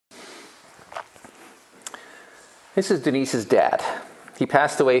This is Denise's dad. He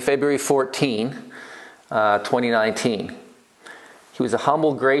passed away February 14, 2019. He was a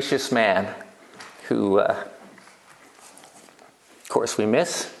humble, gracious man who, of course, we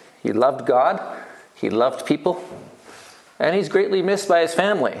miss. He loved God. He loved people. And he's greatly missed by his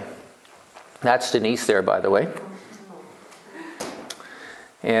family. That's Denise there, by the way.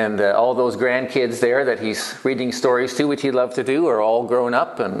 And all those grandkids there that he's reading stories to, which he loved to do, are all grown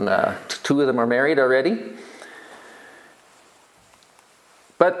up, and 2 of them are married already.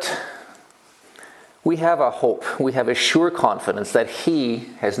 But we have a hope, we have a sure confidence that he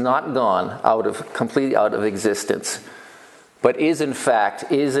has not gone completely out of existence, but is in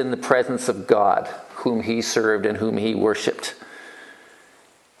the presence of God, whom he served and whom he worshipped.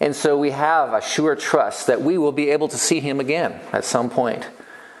 And so we have a sure trust that we will be able to see him again at some point,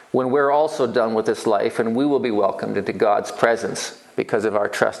 when we're also done with this life, and we will be welcomed into God's presence because of our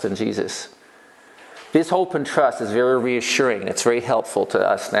trust in Jesus. This hope and trust is very reassuring. It's very helpful to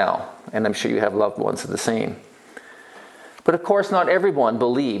us now. And I'm sure you have loved ones the same. But of course, not everyone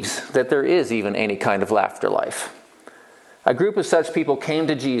believes that there is even any kind of afterlife. A group of such people came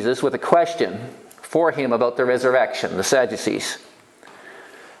to Jesus with a question for him about the resurrection, the Sadducees.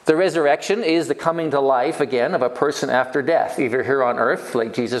 The resurrection is the coming to life again of a person after death, either here on earth,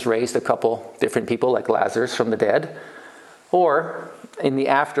 like Jesus raised a couple different people like Lazarus from the dead, or in the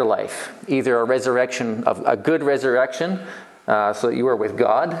afterlife, either a resurrection, of a good resurrection, so that you are with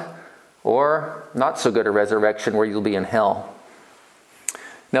God, or not so good a resurrection where you'll be in hell.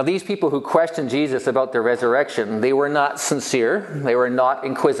 Now, these people who questioned Jesus about the resurrection, they were not sincere, they were not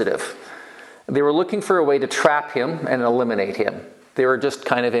inquisitive. They were looking for a way to trap him and eliminate him. They were just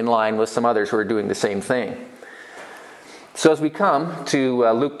kind of in line with some others who were doing the same thing. So as we come to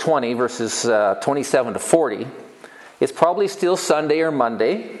Luke 20, verses 27 to 40, it's probably still Sunday or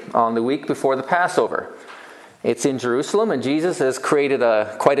Monday on the week before the Passover. It's in Jerusalem, and Jesus has created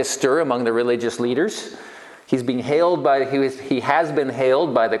quite a stir among the religious leaders. He has been hailed by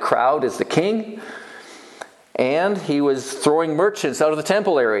the crowd as the king, and he was throwing merchants out of the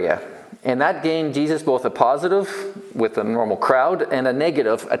temple area. And that gained Jesus both a positive with the normal crowd and a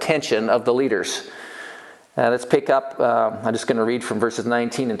negative attention of the leaders. Let's pick up, I'm just going to read from verses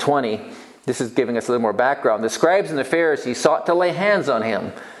 19 and 20. This is giving us a little more background. The scribes and the Pharisees sought to lay hands on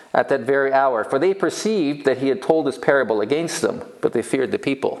him at that very hour, for they perceived that he had told this parable against them, but they feared the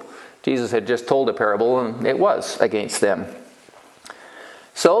people. Jesus had just told a parable, and it was against them.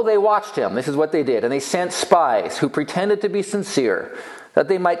 So they watched him. This is what they did. And they sent spies who pretended to be sincere, that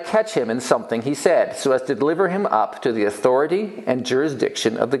they might catch him in something he said, so as to deliver him up to the authority and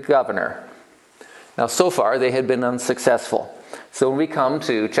jurisdiction of the governor. Now, so far, they had been unsuccessful. So when we come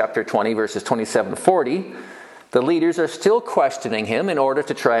to chapter 20, verses 27 to 40, the leaders are still questioning him in order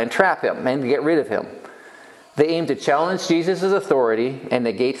to try and trap him and get rid of him. They aim to challenge Jesus' authority and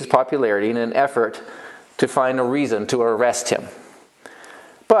negate his popularity in an effort to find a reason to arrest him.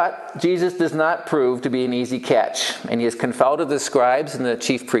 But Jesus does not prove to be an easy catch, and he has confounded the scribes and the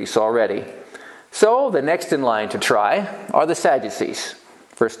chief priests already. So the next in line to try are the Sadducees.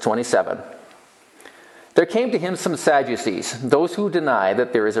 Verse 27. There came to him some Sadducees, those who deny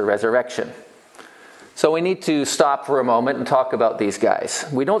that there is a resurrection. So we need to stop for a moment and talk about these guys.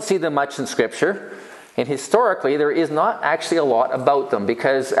 We don't see them much in Scripture, and historically there is not actually a lot about them,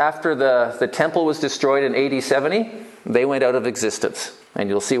 because after the temple was destroyed in AD 70, they went out of existence, and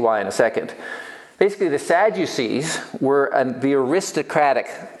you'll see why in a second. Basically, the Sadducees were the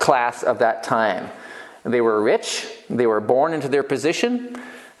aristocratic class of that time. They were rich, they were born into their position.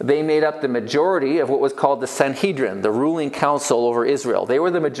 They made up the majority of what was called the Sanhedrin, the ruling council over Israel. They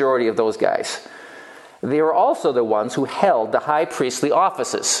were the majority of those guys. They were also the ones who held the high priestly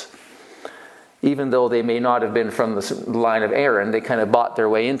offices. Even though they may not have been from the line of Aaron, they kind of bought their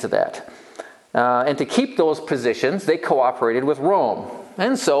way into that. And to keep those positions, they cooperated with Rome.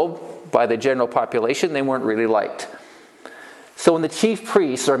 And so, by the general population, they weren't really liked. So when the chief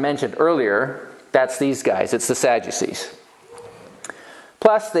priests are mentioned earlier, that's these guys. It's the Sadducees.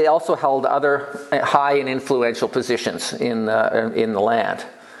 Plus, they also held other high and influential positions in the land.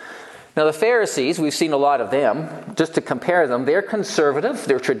 Now, the Pharisees, we've seen a lot of them. Just to compare them, they're conservative,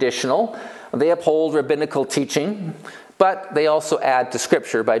 they're traditional, they uphold rabbinical teaching, but they also add to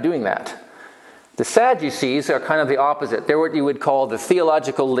Scripture by doing that. The Sadducees are kind of the opposite. They're what you would call the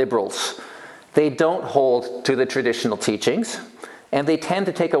theological liberals. They don't hold to the traditional teachings, and they tend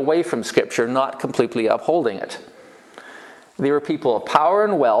to take away from Scripture, not completely upholding it. They were people of power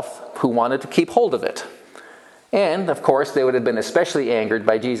and wealth who wanted to keep hold of it. And, of course, they would have been especially angered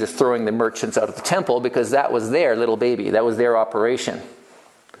by Jesus throwing the merchants out of the temple, because that was their little baby. That was their operation.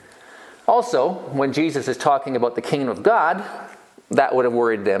 Also, when Jesus is talking about the kingdom of God, that would have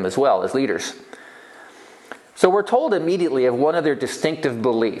worried them as well as leaders. So we're told immediately of one of their distinctive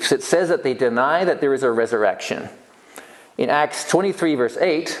beliefs. It says that they deny that there is a resurrection. In Acts 23 verse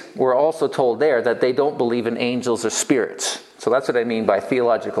 8, we're also told there that they don't believe in angels or spirits. So that's what I mean by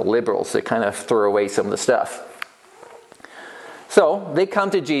theological liberals. They kind of throw away some of the stuff. So they come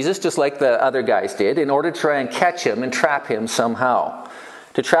to Jesus just like the other guys did in order to try and catch him and trap him somehow.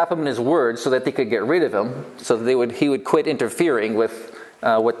 To trap him in his words so that they could get rid of him, so that he would quit interfering with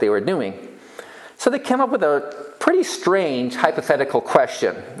what they were doing. So they came up with a pretty strange hypothetical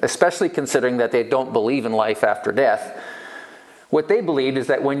question, especially considering that they don't believe in life after death. What they believed is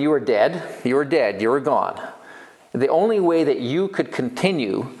that when you were dead, you were gone. The only way that you could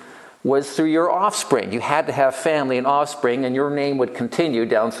continue was through your offspring. You had to have family and offspring, and your name would continue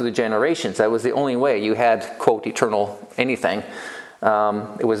down through the generations. That was the only way you had, quote, eternal anything.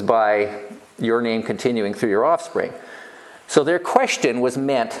 It was by your name continuing through your offspring. So their question was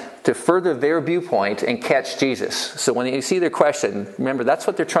meant to further their viewpoint and catch Jesus. So when you see their question, remember, that's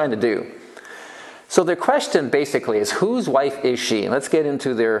what they're trying to do. So their question basically is, whose wife is she? And let's get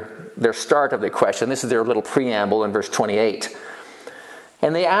into their start of the question. This is their little preamble in verse 28.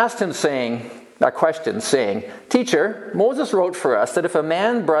 And they asked him saying, Teacher, Moses wrote for us that if a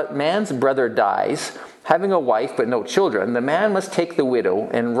man's brother dies, having a wife but no children, the man must take the widow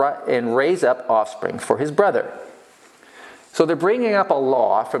and raise up offspring for his brother. So they're bringing up a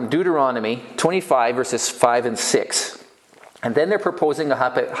law from Deuteronomy 25 verses 5 and 6. And then they're proposing a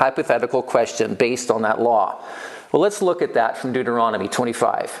hypothetical question based on that law. Well, let's look at that from Deuteronomy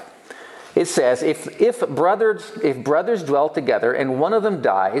 25. It says, if brothers dwell together and one of them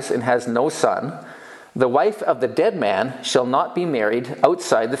dies and has no son, the wife of the dead man shall not be married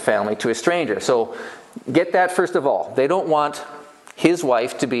outside the family to a stranger. So get that first of all. They don't want his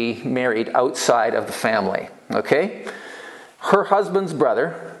wife to be married outside of the family. Okay? Her husband's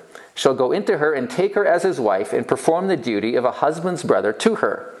brother shall go into her and take her as his wife and perform the duty of a husband's brother to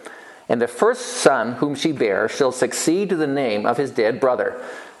her. And the first son whom she bears shall succeed to the name of his dead brother,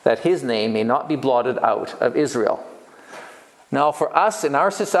 that his name may not be blotted out of Israel. Now for us in our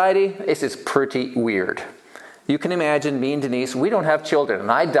society, this is pretty weird. You can imagine me and Denise, we don't have children,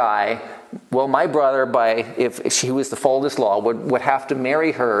 and I die. Well, my brother, if she was to follow this law, would have to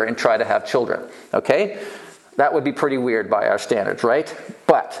marry her and try to have children. Okay? That would be pretty weird by our standards, right?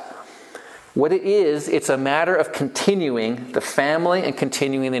 But what it is, it's a matter of continuing the family and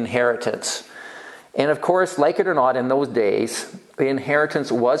continuing the inheritance. And of course, like it or not, in those days, the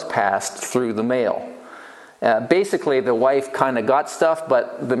inheritance was passed through the male. Basically, the wife kind of got stuff,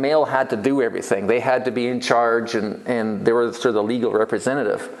 but the male had to do everything. They had to be in charge, and they were sort of the legal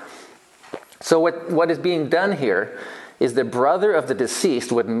representative. So what is being done here is the brother of the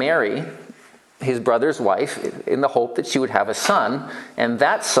deceased would marry his brother's wife in the hope that she would have a son, and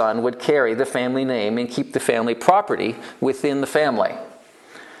that son would carry the family name and keep the family property within the family.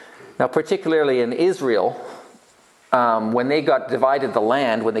 Now, particularly in Israel, when they got divided the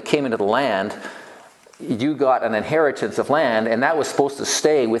land, when they came into the land, you got an inheritance of land, and that was supposed to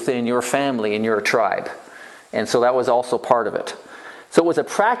stay within your family and your tribe. And so that was also part of it. So it was a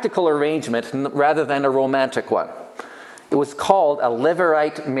practical arrangement rather than a romantic one. It was called a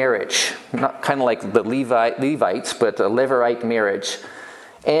Levirate marriage, not kind of like the Levites, but a Levirate marriage.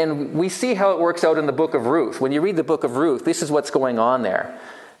 And we see how it works out in the book of Ruth. When you read the book of Ruth, this is what's going on there.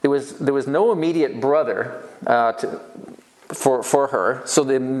 There was no immediate brother for her, so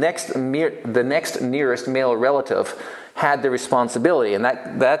the next nearest male relative had the responsibility, and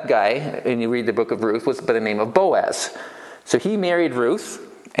that guy, when you read the book of Ruth, was by the name of Boaz. So he married Ruth,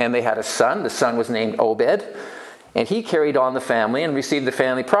 and they had a son. The son was named Obed, and he carried on the family and received the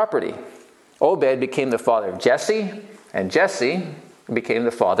family property. Obed became the father of Jesse, and Jesse became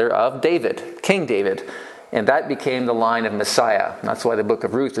the father of David, King David, and that became the line of Messiah. That's why the book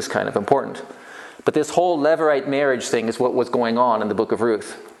of Ruth is kind of important. But this whole Levirate marriage thing is what was going on in the book of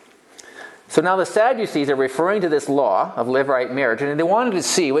Ruth. So now the Sadducees are referring to this law of Levirate marriage, and they wanted to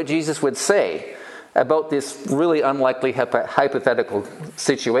see what Jesus would say about this really unlikely hypothetical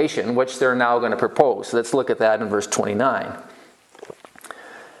situation, which they're now going to propose. So let's look at that in verse 29.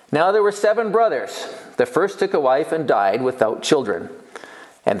 Now there were 7 brothers. The first took a wife and died without children.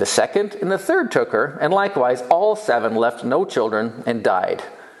 And the second and the third took her, and likewise all 7 left no children and died.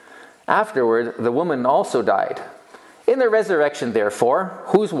 Afterward, the woman also died. In the resurrection, therefore,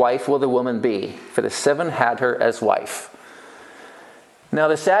 whose wife will the woman be? For the 7 had her as wife. Now,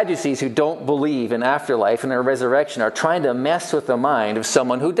 the Sadducees who don't believe in afterlife and a resurrection are trying to mess with the mind of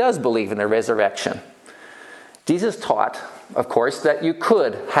someone who does believe in the resurrection. Jesus taught of course, that you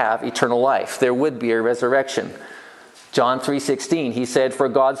could have eternal life. There would be a resurrection. John 3:16, he said, "For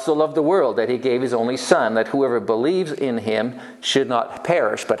God so loved the world that he gave his only Son, that whoever believes in him should not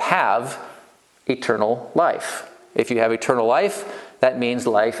perish, but have eternal life." If you have eternal life, that means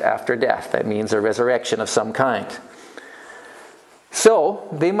life after death. That means a resurrection of some kind. So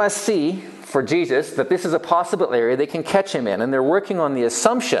they must see, for Jesus, that this is a possible area they can catch him in. And they're working on the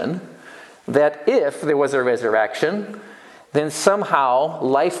assumption that if there was a resurrection, then somehow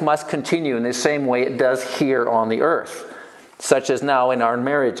life must continue in the same way it does here on the earth, such as now in our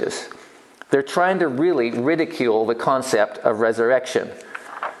marriages. They're trying to really ridicule the concept of resurrection,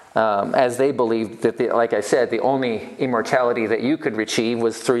 as they believed that, like I said, the only immortality that you could achieve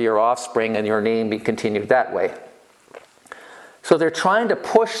was through your offspring and your name be continued that way. So they're trying to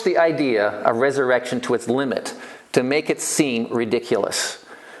push the idea of resurrection to its limit to make it seem ridiculous.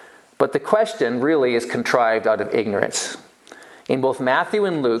 But the question really is contrived out of ignorance. In both Matthew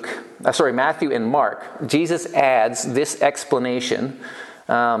and Mark, Jesus adds this explanation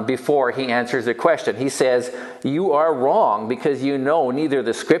before he answers the question. He says, "You are wrong because you know neither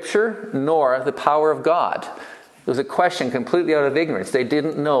the Scripture nor the power of God." It was a question completely out of ignorance. They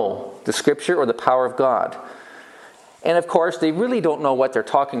didn't know the Scripture or the power of God. And of course, they really don't know what they're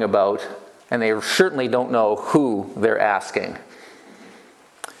talking about, and they certainly don't know who they're asking.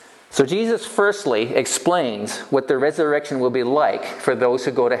 So Jesus firstly explains what the resurrection will be like for those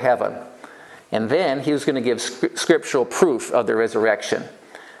who go to heaven. And then he was going to give scriptural proof of the resurrection.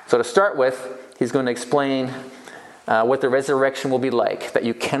 So to start with, he's going to explain what the resurrection will be like, that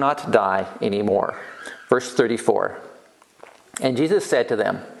you cannot die anymore. Verse 34. "And Jesus said to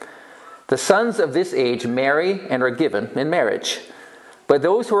them, 'The sons of this age marry and are given in marriage. But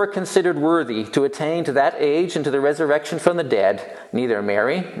those who are considered worthy to attain to that age and to the resurrection from the dead neither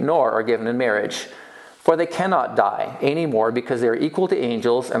marry nor are given in marriage. For they cannot die any more because they are equal to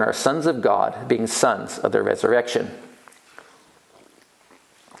angels and are sons of God, being sons of the resurrection.'"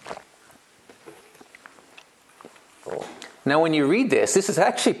 Now when you read this is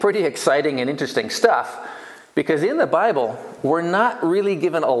actually pretty exciting and interesting stuff, because in the Bible, we're not really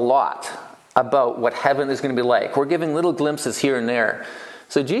given a lot about what heaven is going to be like. We're giving little glimpses here and there.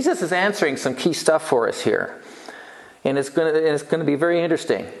 So Jesus is answering some key stuff for us here. And it's going to be very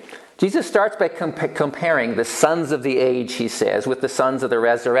interesting. Jesus starts by comparing the sons of the age, he says, with the sons of the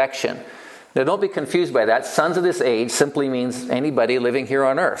resurrection. Now don't be confused by that. Sons of this age simply means anybody living here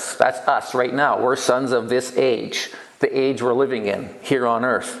on earth. That's us right now. We're sons of this age, the age we're living in here on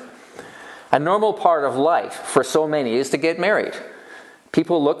earth. A normal part of life for so many is to get married.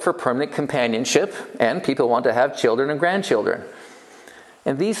 People look for permanent companionship, and people want to have children and grandchildren.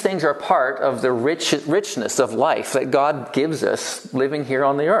 And these things are part of the richness of life that God gives us living here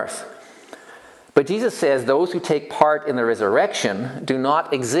on the earth. But Jesus says those who take part in the resurrection do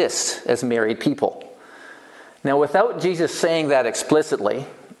not exist as married people. Now, without Jesus saying that explicitly,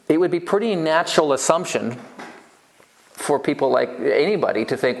 it would be a pretty natural assumption for people like anybody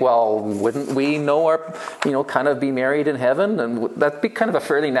to think, well, wouldn't we kind of be married in heaven? And that'd be kind of a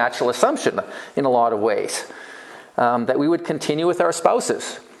fairly natural assumption in a lot of ways, that we would continue with our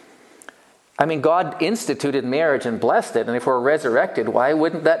spouses. I mean, God instituted marriage and blessed it, and if we're resurrected, why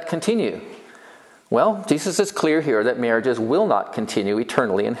wouldn't that continue? Well, Jesus is clear here that marriages will not continue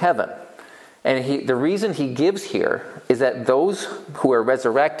eternally in heaven. And the reason he gives here is that those who are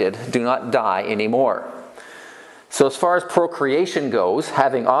resurrected do not die anymore. So as far as procreation goes,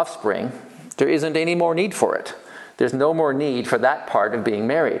 having offspring, there isn't any more need for it. There's no more need for that part of being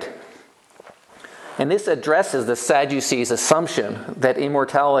married. And this addresses the Sadducees' assumption that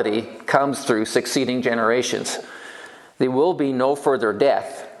immortality comes through succeeding generations. There will be no further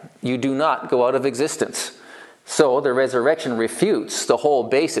death. You do not go out of existence. So the resurrection refutes the whole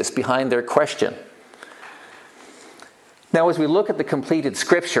basis behind their question. Now, as we look at the completed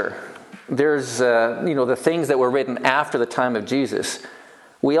scripture, there's the things that were written after the time of Jesus.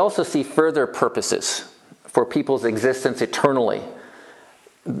 We also see further purposes for people's existence eternally.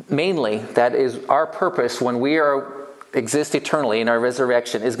 Mainly, that is our purpose when we exist eternally in our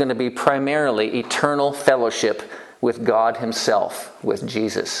resurrection is going to be primarily eternal fellowship with God himself, with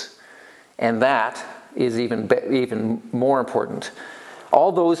Jesus. And that is even more important.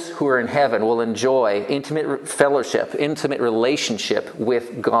 All those who are in heaven will enjoy intimate fellowship, intimate relationship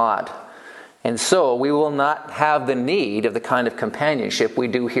with God. And so we will not have the need of the kind of companionship we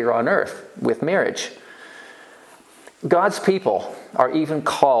do here on earth with marriage. God's people are even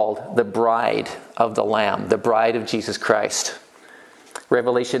called the bride of the Lamb, the bride of Jesus Christ.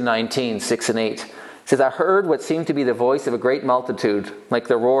 Revelation 19, 6 and 8. It says, I heard what seemed to be the voice of a great multitude, like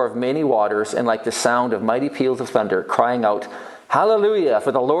the roar of many waters, and like the sound of mighty peals of thunder, crying out, Hallelujah,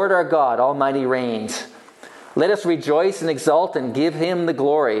 for the Lord our God Almighty reigns. Let us rejoice and exult and give him the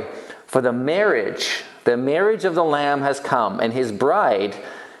glory. For the marriage of the Lamb has come, and his bride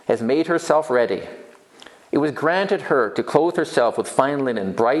has made herself ready. It was granted her to clothe herself with fine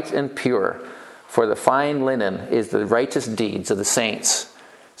linen, bright and pure, for the fine linen is the righteous deeds of the saints.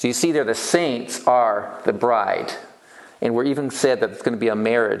 So you see there, the saints are the bride. And we're even said that it's going to be a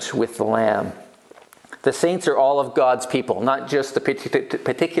marriage with the Lamb. The saints are all of God's people, not just the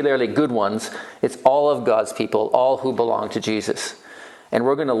particularly good ones. It's all of God's people, all who belong to Jesus. And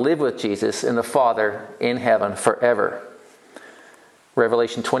we're going to live with Jesus and the Father in heaven forever.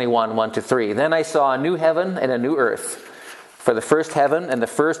 Revelation 21, 1-3. Then I saw a new heaven and a new earth. For the first heaven and the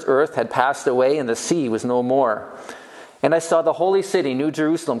first earth had passed away, and the sea was no more. And I saw the holy city, New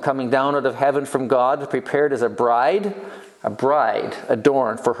Jerusalem, coming down out of heaven from God, prepared as a bride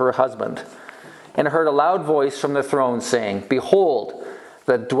adorned for her husband. And I heard a loud voice from the throne saying, Behold,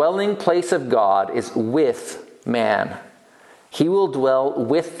 the dwelling place of God is with man. He will dwell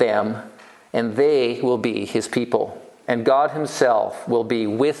with them, and they will be his people. And God himself will be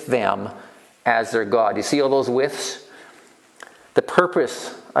with them as their God. You see all those withs? The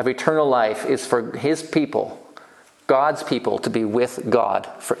purpose of eternal life is for his people, God's people, to be with God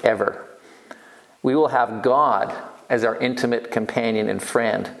forever. We will have God as our intimate companion and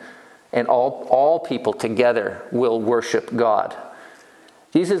friend. And all people together will worship God.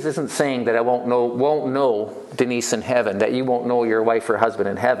 Jesus isn't saying that I won't know Denise in heaven, that you won't know your wife or husband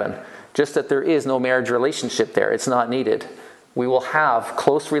in heaven. Just that there is no marriage relationship there. It's not needed. We will have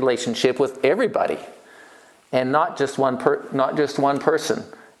close relationship with everybody, and not just one person.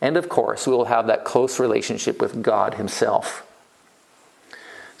 And of course, we will have that close relationship with God himself.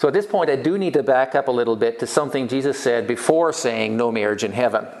 So at this point, I do need to back up a little bit to something Jesus said before saying no marriage in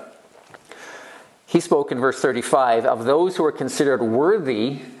heaven. He spoke in verse 35 of those who are considered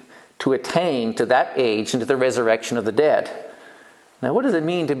worthy to attain to that age and to the resurrection of the dead. Now, what does it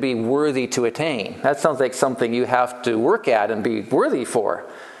mean to be worthy to attain? That sounds like something you have to work at and be worthy for.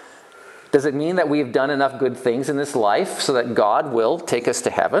 Does it mean that we've done enough good things in this life so that God will take us to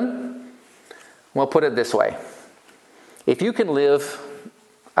heaven? Well, put it this way. If you can live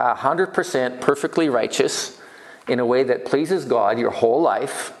 100% perfectly righteous in a way that pleases God your whole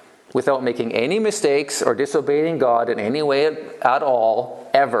life, without making any mistakes or disobeying God in any way at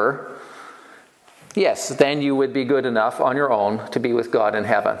all, ever, yes, then you would be good enough on your own to be with God in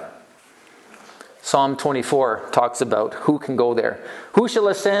heaven. Psalm 24 talks about who can go there. Who shall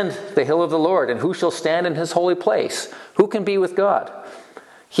ascend the hill of the Lord, and who shall stand in his holy place? Who can be with God?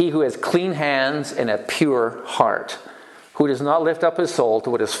 He who has clean hands and a pure heart, who does not lift up his soul to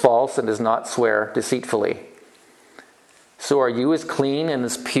what is false and does not swear deceitfully. So are you as clean and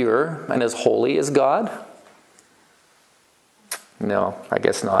as pure and as holy as God? No, I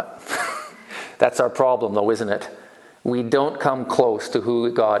guess not. That's our problem though, isn't it? We don't come close to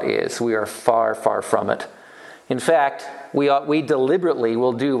who God is. We are far, far from it. In fact, we deliberately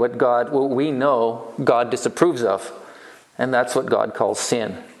will do what we know God disapproves of. And that's what God calls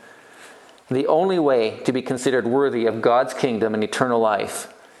sin. The only way to be considered worthy of God's kingdom and eternal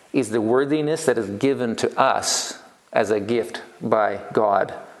life is the worthiness that is given to us as a gift by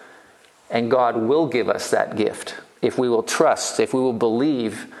God. And God will give us that gift if we will trust, if we will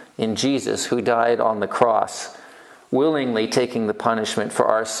believe in Jesus who died on the cross, willingly taking the punishment for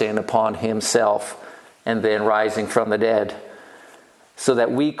our sin upon himself and then rising from the dead, so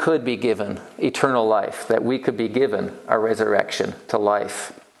that we could be given eternal life, that we could be given a resurrection to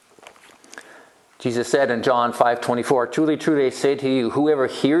life. Jesus said in John 5:24, Truly, truly, I say to you, whoever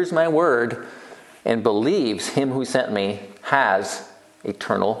hears my word and believes him who sent me has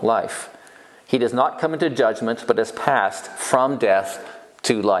eternal life. He does not come into judgment, but has passed from death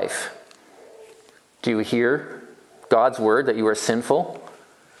to life. Do you hear God's word that you are sinful?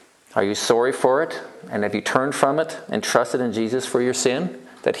 Are you sorry for it? And have you turned from it and trusted in Jesus for your sin,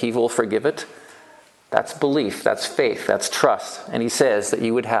 that he will forgive it? That's belief, that's faith, that's trust. And he says that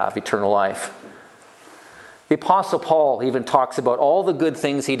you would have eternal life. The Apostle Paul even talks about all the good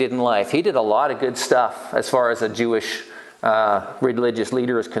things he did in life. He did a lot of good stuff as far as a Jewish religious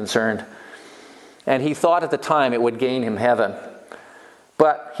leader is concerned. And he thought at the time it would gain him heaven.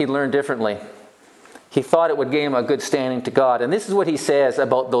 But he learned differently. He thought it would gain him a good standing to God. And this is what he says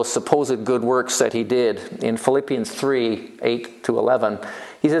about those supposed good works that he did in Philippians 3, 8-11.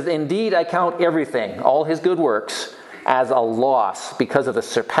 He says, Indeed, I count everything, all his good works, as a loss because of the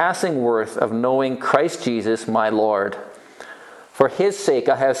surpassing worth of knowing Christ Jesus my Lord. For For his sake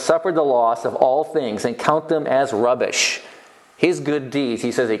I have suffered the loss of all things and count them as rubbish. His good deeds,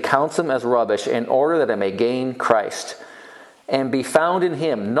 he says, he counts them as rubbish in order that I may gain Christ and be found in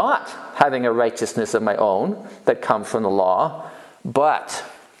him, not having a righteousness of my own that comes from the law, but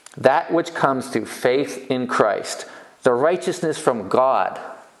that which comes through faith in Christ, the righteousness from God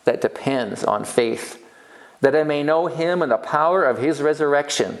that depends on faith, that I may know him and the power of his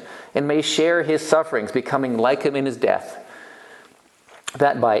resurrection, and may share his sufferings, becoming like him in his death,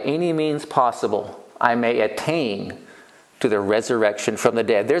 that by any means possible I may attain to the resurrection from the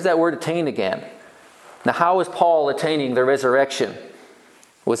dead. There's that word attain again. Now, how was Paul attaining the resurrection?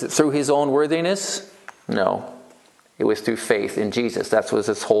 Was it through his own worthiness? No. It was through faith in Jesus. That was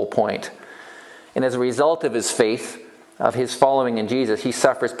his whole point. And as a result of his faith, of his following in Jesus, he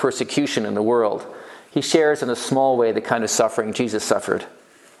suffers persecution in the world. He shares in a small way the kind of suffering Jesus suffered.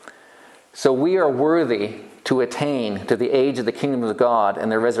 So we are worthy to attain to the age of the kingdom of God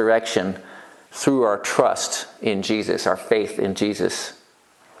and the resurrection through our trust in Jesus, our faith in Jesus.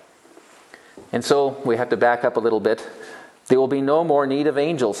 And so we have to back up a little bit. There will be no more need of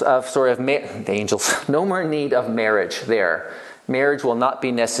no more need of marriage there. Marriage will not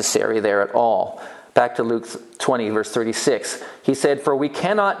be necessary there at all. Back to Luke 20, verse 36. He said, "For we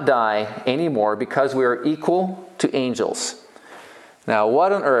cannot die anymore because we are equal to angels." Now,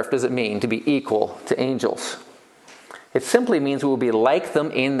 what on earth does it mean to be equal to angels? It simply means we will be like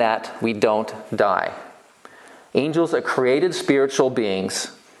them in that we don't die. Angels are created spiritual beings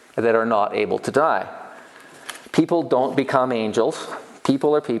that are not able to die. People don't become angels.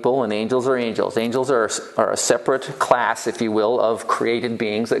 People are people and angels are angels. Angels are a separate class, if you will, of created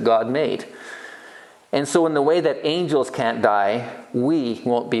beings that God made. And so in the way that angels can't die, we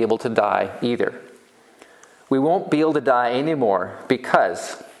won't be able to die either. We won't be able to die anymore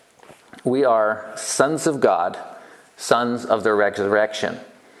because we are sons of God, sons of the resurrection.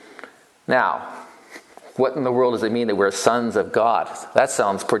 Now, what in the world does it mean that we're sons of God? That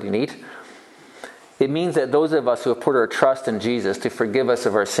sounds pretty neat. It means that those of us who have put our trust in Jesus to forgive us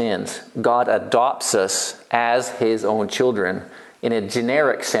of our sins, God adopts us as his own children in a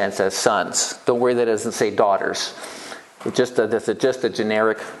generic sense as sons. Don't worry that it doesn't say daughters. It's just a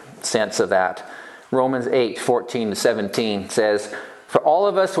generic sense of that. Romans 8, 14 to 17 says, "For all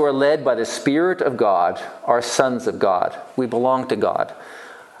of us who are led by the Spirit of God are sons of God." We belong to God.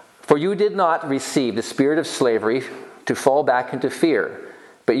 "For you did not receive the spirit of slavery to fall back into fear,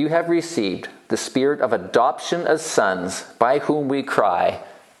 but you have received the spirit of adoption as sons, by whom we cry,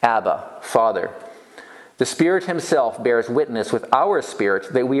 Abba, Father. The Spirit himself bears witness with our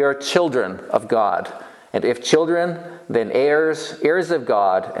spirit that we are children of God. And if children, then heirs, heirs of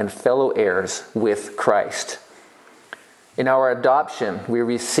God, and fellow heirs with Christ." In our adoption, we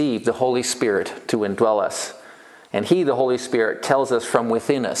receive the Holy Spirit to indwell us. And he, the Holy Spirit, tells us from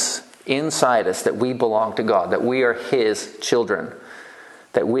within us, inside us, that we belong to God, that we are his children.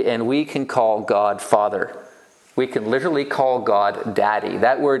 And we can call God Father. We can literally call God Daddy.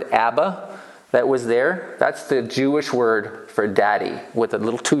 That word Abba that was there, that's the Jewish word for daddy, what a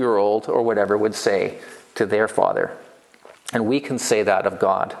little 2-year-old or whatever would say to their father. And we can say that of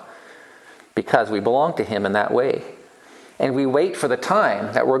God because we belong to him in that way. And we wait for the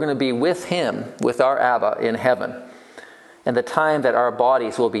time that we're going to be with him, with our Abba in heaven. And the time that our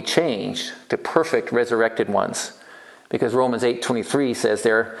bodies will be changed to perfect resurrected ones. Because Romans 8:23 says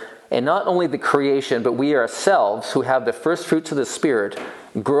there, "And not only the creation, but we ourselves who have the first fruits of the Spirit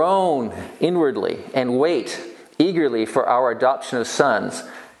groan inwardly and wait eagerly for our adoption of sons,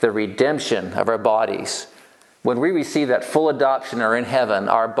 the redemption of our bodies." When we receive that full adoption or in heaven,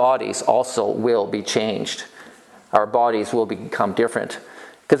 our bodies also will be changed. Our bodies will become different.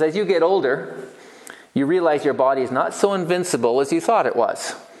 Because as you get older, you realize your body is not so invincible as you thought it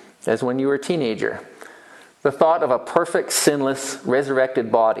was, as when you were a teenager. The thought of a perfect, sinless,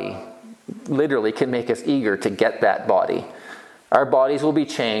 resurrected body literally can make us eager to get that body. Our bodies will be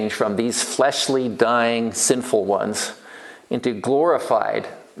changed from these fleshly, dying, sinful ones into glorified,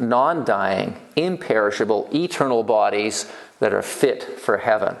 non-dying, imperishable, eternal bodies that are fit for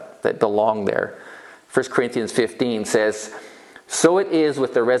heaven, that belong there. 1 Corinthians 15 says, "So it is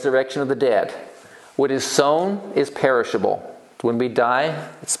with the resurrection of the dead. What is sown is perishable." When we die,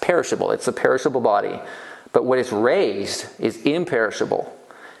 it's perishable. It's a perishable body. But what is raised is imperishable.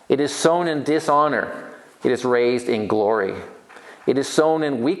 It is sown in dishonor. It is raised in glory. It is sown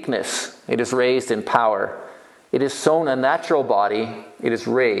in weakness. It is raised in power. It is sown a natural body. It is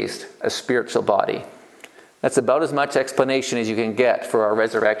raised a spiritual body. That's about as much explanation as you can get for our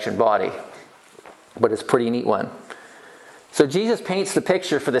resurrection body. But it's a pretty neat one. So Jesus paints the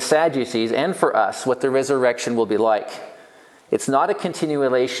picture for the Sadducees and for us what the resurrection will be like. It's not a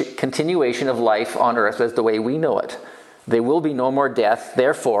continuation of life on earth as the way we know it. There will be no more death.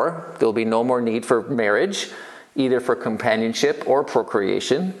 Therefore, there will be no more need for marriage, either for companionship or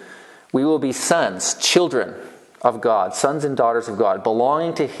procreation. We will be sons, children of God, sons and daughters of God,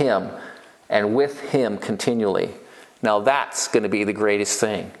 belonging to Him and with Him continually. Now that's going to be the greatest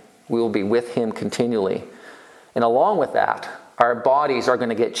thing. We will be with Him continually. And along with that, our bodies are going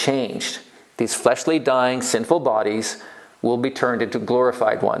to get changed. These fleshly, dying, sinful bodies will be turned into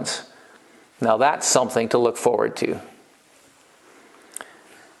glorified ones. Now that's something to look forward to.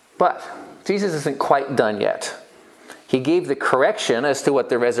 But Jesus isn't quite done yet. He gave the correction as to what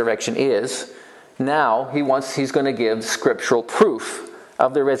the resurrection is. Now he's going to give scriptural proof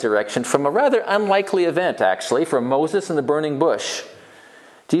of the resurrection from a rather unlikely event, actually, from Moses and the burning bush.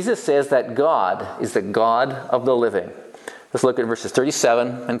 Jesus says that God is the God of the living. Let's look at verses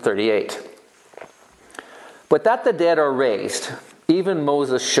 37 and 38. But that the dead are raised, even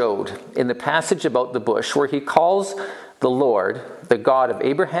Moses showed in the passage about the bush, where he calls the Lord the God of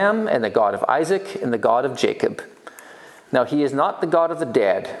Abraham and the God of Isaac and the God of Jacob. Now he is not the God of the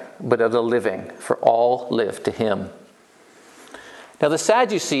dead, but of the living, for all live to him. Now the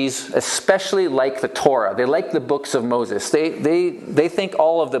Sadducees especially like the Torah. They like the books of Moses. They think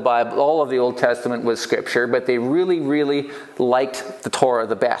all of the Bible, all of the Old Testament was scripture, but they really, really liked the Torah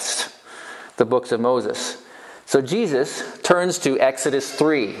the best, the books of Moses. So Jesus turns to Exodus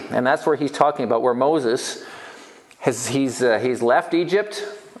 3, and that's where he's talking about where Moses he's left Egypt.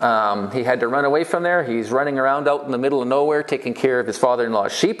 He had to run away from there. He's running around out in the middle of nowhere, taking care of his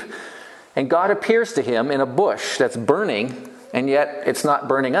father-in-law's sheep. And God appears to him in a bush that's burning, and yet it's not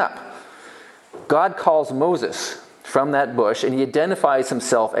burning up. God calls Moses from that bush, and he identifies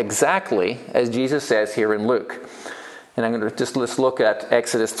himself exactly as Jesus says here in Luke. And I'm going to let's look at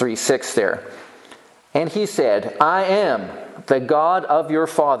Exodus 3:6 there. And he said, I am the God of your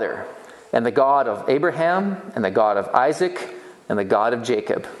father, and the God of Abraham, and the God of Isaac, and the God of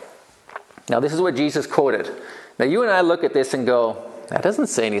Jacob. Now this is what Jesus quoted. Now you and I look at this and go, that doesn't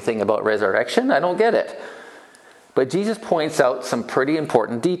say anything about resurrection. I don't get it. But Jesus points out some pretty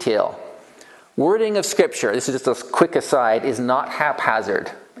important detail. Wording of Scripture, this is just a quick aside, is not haphazard.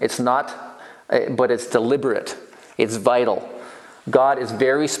 It's not, but it's deliberate. It's vital. God is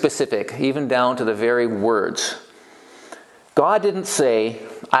very specific, even down to the very words. God didn't say,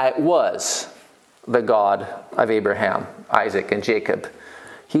 I was the God of Abraham, Isaac, and Jacob.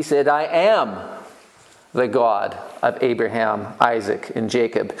 He said, I am the God of Abraham, Isaac, and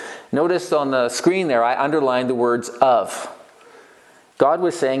Jacob. Notice on the screen there, I underlined the words of. God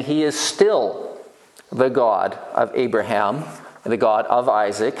was saying he is still the God of Abraham, and the God of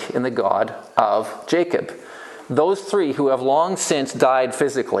Isaac, and the God of Jacob. Those three who have long since died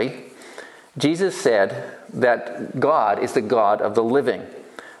physically, Jesus said that God is the God of the living.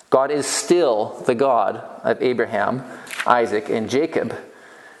 God is still the God of Abraham, Isaac, and Jacob,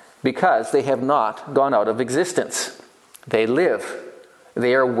 because they have not gone out of existence. They live.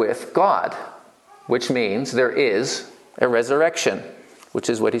 They are with God, which means there is a resurrection, which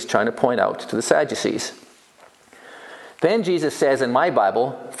is what he's trying to point out to the Sadducees. Then Jesus says in my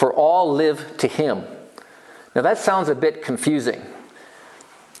Bible, for all live to him. Now that sounds a bit confusing.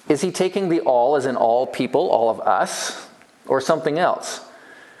 Is he taking the all as in all people, all of us, or something else?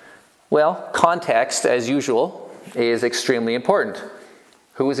 Well, context, as usual, is extremely important.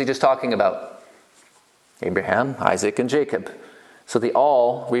 Who is he just talking about? Abraham, Isaac, and Jacob. So the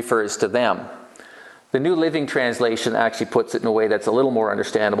all refers to them. The New Living Translation actually puts it in a way that's a little more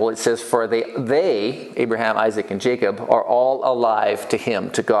understandable. It says, for they, Abraham, Isaac, and Jacob, are all alive to him,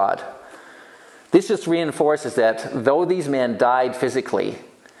 to God. This just reinforces that though these men died physically,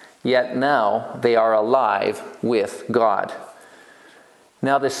 yet now they are alive with God.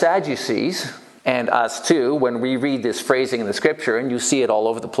 Now the Sadducees, and us too, when we read this phrasing in the Scripture, and you see it all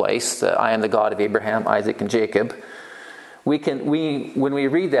over the place, I am the God of Abraham, Isaac, and Jacob, when we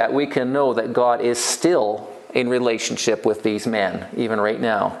read that, we can know that God is still in relationship with these men, even right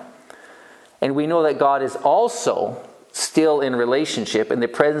now. And we know that God is also still in relationship in the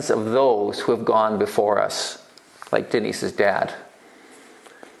presence of those who have gone before us, like Denise's dad.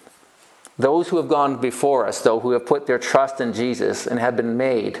 Those who have gone before us, though, who have put their trust in Jesus and have been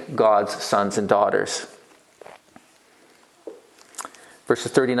made God's sons and daughters.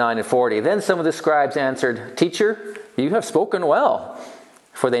 Verses 39 and 40. Then some of the scribes answered, Teacher, you have spoken well.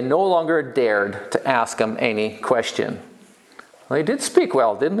 For they no longer dared to ask him any question. Well, he did speak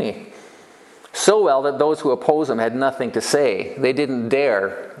well, didn't he? So well that those who oppose him had nothing to say. They didn't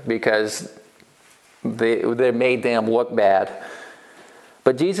dare because they made them look bad.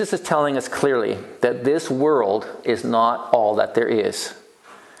 But Jesus is telling us clearly that this world is not all that there is.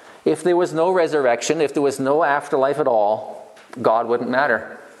 If there was no resurrection, if there was no afterlife at all, God wouldn't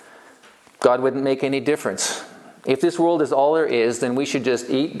matter. God wouldn't make any difference. If this world is all there is, then we should just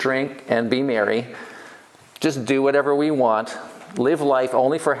eat, drink, and be merry. Just do whatever we want. Live life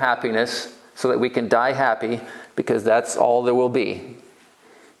only for happiness so that we can die happy, because that's all there will be.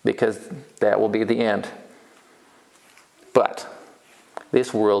 Because that will be the end. But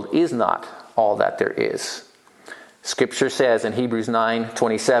this world is not all that there is. Scripture says in Hebrews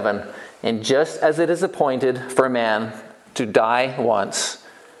 9:27, "And just as it is appointed for a man to die once,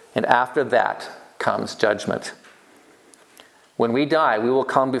 and after that comes judgment." When we die, we will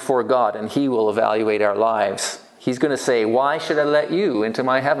come before God, and He will evaluate our lives. He's going to say, "Why should I let you into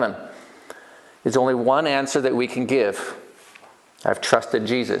my heaven?" There's only one answer that we can give. I've trusted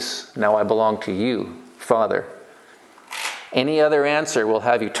Jesus. Now I belong to you, Father. Any other answer will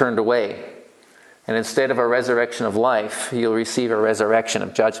have you turned away. And instead of a resurrection of life, you'll receive a resurrection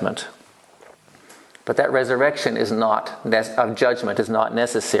of judgment. But that resurrection of judgment is not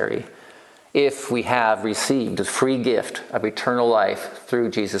necessary if we have received the free gift of eternal life through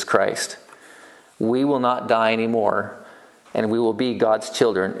Jesus Christ. We will not die anymore, and we will be God's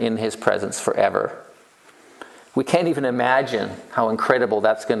children in His presence forever. We can't even imagine how incredible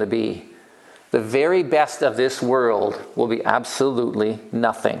that's going to be. The very best of this world will be absolutely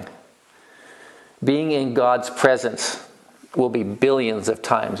nothing. Being in God's presence will be billions of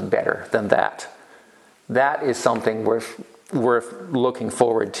times better than that. That is something worth looking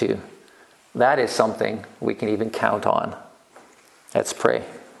forward to. That is something we can even count on. Let's pray.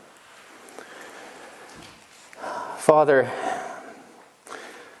 Father,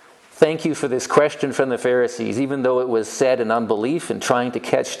 thank you for this question from the Pharisees. Even though it was said in unbelief and trying to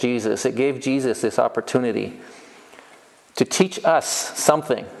catch Jesus, it gave Jesus this opportunity to teach us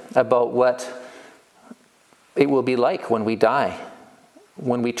something about what it will be like when we die,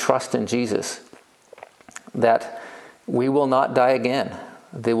 when we trust in Jesus, that we will not die again.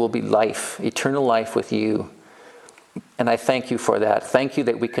 There will be life, eternal life with you. And I thank you for that. Thank you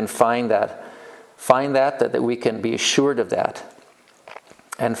that we can find that we can be assured of that.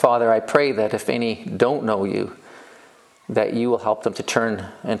 And Father, I pray that if any don't know you, that you will help them to turn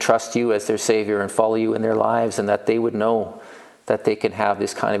and trust you as their Savior and follow you in their lives, and that they would know that they can have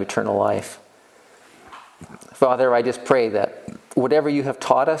this kind of eternal life. Father, I just pray that whatever you have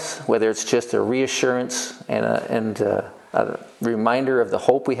taught us, whether it's just a reassurance and a reminder of the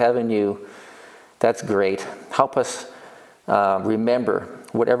hope we have in you, that's great. Help us remember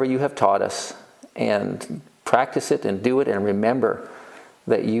whatever you have taught us and practice it and do it, and remember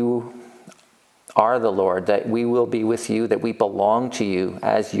that you are the Lord, that we will be with you, that we belong to you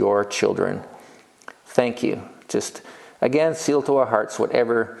as your children. Thank you. Just, again, seal to our hearts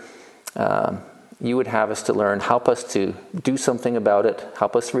whatever you would have us to learn. Help us to do something about it.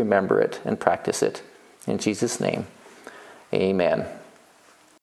 Help us remember it and practice it. In Jesus' name, amen.